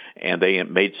Georgia. And they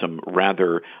made some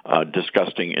rather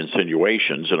disgusting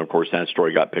insinuations. And, of course, that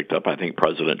story got picked up. I think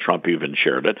President Trump even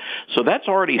shared it. So that's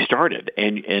already started.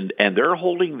 And they're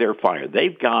holding their fire.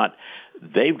 They've got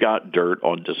dirt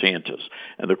on DeSantis.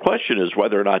 And the question is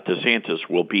whether or not DeSantis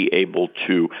will be able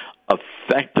to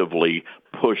effectively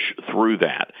push through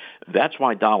that. That's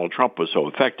why Donald Trump was so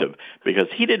effective, because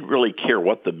he didn't really care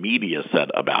what the media said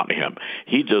about him.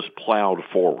 He just plowed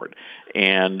forward.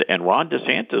 And Ron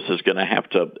DeSantis is going to have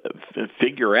to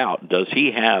figure out, does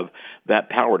he have that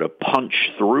power to punch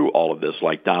through all of this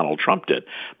like Donald Trump did?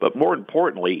 But more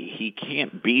importantly, he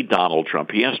can't be Donald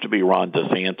Trump. He has to be Ron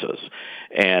DeSantis.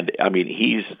 And, I mean,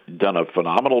 he's done a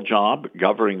phenomenal job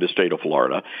governing the state of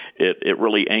Florida. It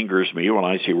really angers me when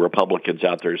I see Republicans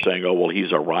out there saying, oh, well,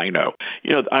 he's a rhino.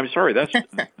 I'm sorry,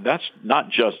 that's not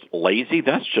just lazy,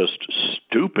 that's just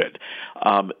stupid.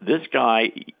 This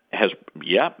guy has,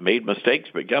 made mistakes,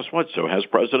 but guess what? So has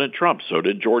President Trump. So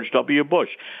did George W. Bush.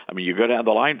 I mean, you go down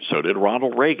the line, so did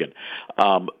Ronald Reagan.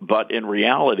 But in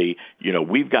reality,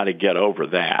 we've got to get over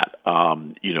that.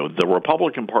 The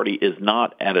Republican Party is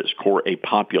not at its core a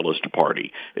populist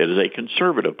party. It is a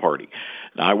conservative party.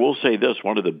 Now, I will say this,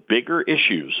 one of the bigger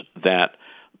issues that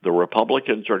the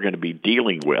Republicans are going to be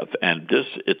dealing with, and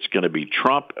it's going to be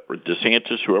Trump or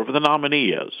DeSantis, whoever the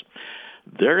nominee is,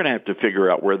 they're going to have to figure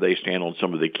out where they stand on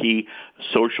some of the key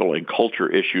social and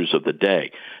culture issues of the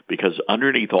day. Because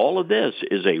underneath all of this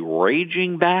is a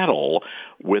raging battle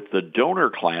with the donor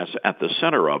class at the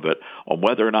center of it on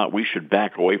whether or not we should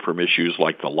back away from issues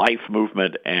like the life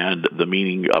movement and the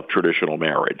meaning of traditional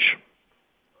marriage.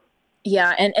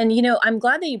 Yeah, and I'm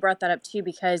glad that you brought that up too,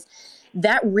 because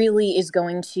that really is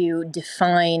going to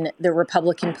define the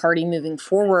Republican Party moving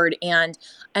forward, and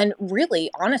really,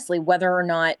 honestly, whether or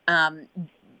not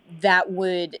that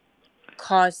would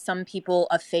cause some people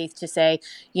of faith to say,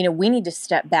 we need to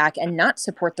step back and not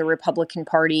support the Republican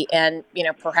Party and,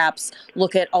 perhaps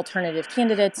look at alternative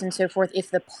candidates and so forth,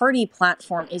 if the party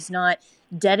platform is not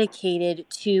dedicated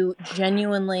to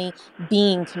genuinely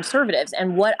being conservatives.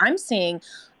 And what I'm seeing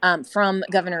from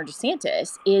Governor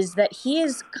DeSantis is that he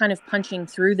is kind of punching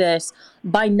through this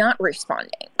by not responding,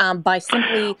 by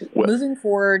simply moving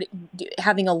forward,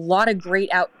 having a lot of great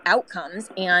outcomes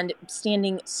and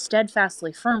standing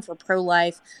steadfastly firm for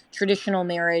pro-life, traditional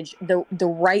marriage, the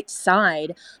right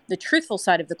side, the truthful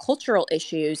side of the cultural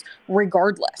issues,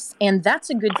 regardless. And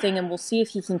that's a good thing, and we'll see if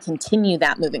he can continue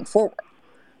that moving forward.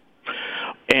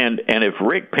 And if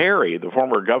Rick Perry, the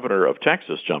former governor of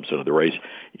Texas, jumps into the race,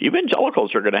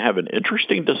 evangelicals are going to have an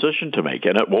interesting decision to make,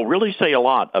 and it will really say a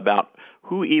lot about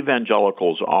who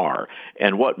evangelicals are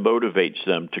and what motivates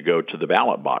them to go to the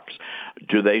ballot box.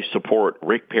 Do they support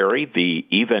Rick Perry, the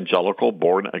evangelical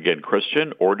born-again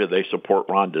Christian, or do they support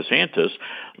Ron DeSantis,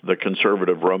 the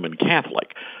conservative Roman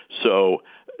Catholic? So,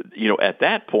 at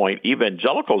that point,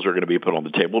 evangelicals are going to be put on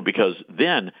the table because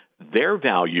then their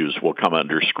values will come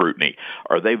under scrutiny.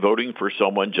 Are they voting for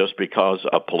someone just because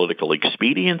of political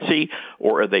expediency,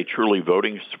 or are they truly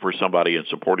voting for somebody and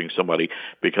supporting somebody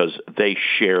because they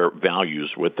share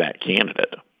values with that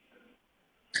candidate?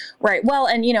 Right. Well,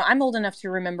 and, I'm old enough to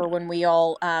remember when we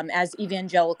all, as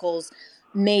evangelicals,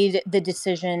 made the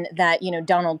decision that,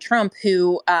 Donald Trump,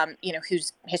 who,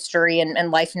 whose history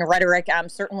and life and rhetoric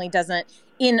certainly doesn't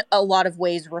in a lot of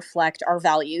ways reflect our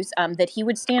values, that he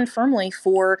would stand firmly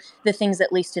for the things,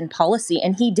 at least in policy.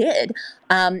 And he did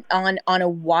on a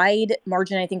wide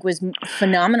margin. I think was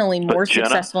phenomenally more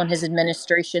successful in his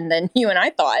administration than you and I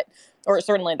thought, or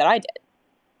certainly that I did.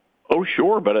 Oh,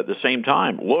 sure. But at the same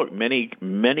time, look,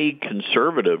 many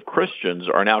conservative Christians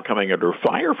are now coming under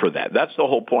fire for that. That's the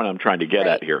whole point I'm trying to get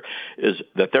at here, is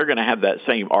that they're going to have that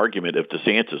same argument if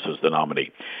DeSantis is the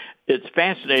nominee. It's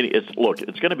fascinating. It's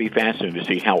going to be fascinating to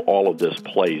see how all of this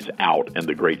plays out in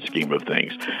the great scheme of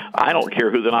things. I don't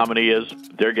care who the nominee is.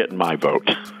 They're getting my vote.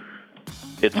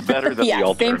 It's better than the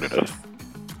alternative.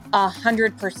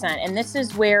 100%. And this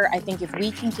is where I think if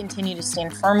we can continue to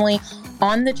stand firmly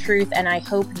on the truth, and I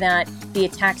hope that the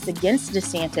attacks against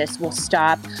DeSantis will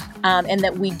stop, and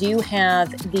that we do have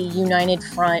the united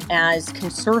front as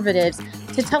conservatives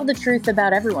to tell the truth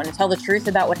about everyone, to tell the truth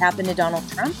about what happened to Donald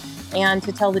Trump, and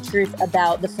to tell the truth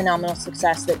about the phenomenal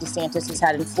success that DeSantis has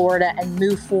had in Florida, and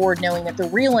move forward knowing that the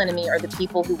real enemy are the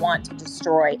people who want to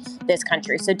destroy this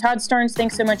country. So Todd Starnes,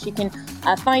 thanks so much. You can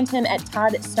find him at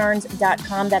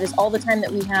toddstarnes.com. That is all the time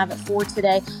that we have for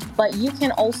today. But you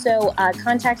can also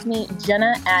contact me,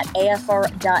 Jenna, at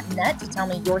afr.net to tell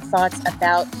me your thoughts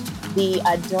about the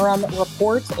Durham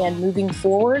Report and moving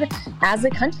forward as a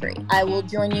country. I will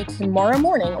join you tomorrow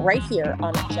morning right here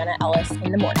on Jenna Ellis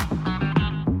in the Morning.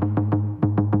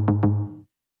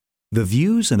 The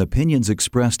views and opinions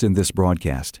expressed in this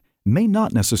broadcast may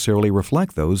not necessarily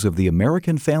reflect those of the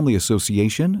American Family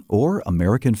Association or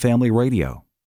American Family Radio.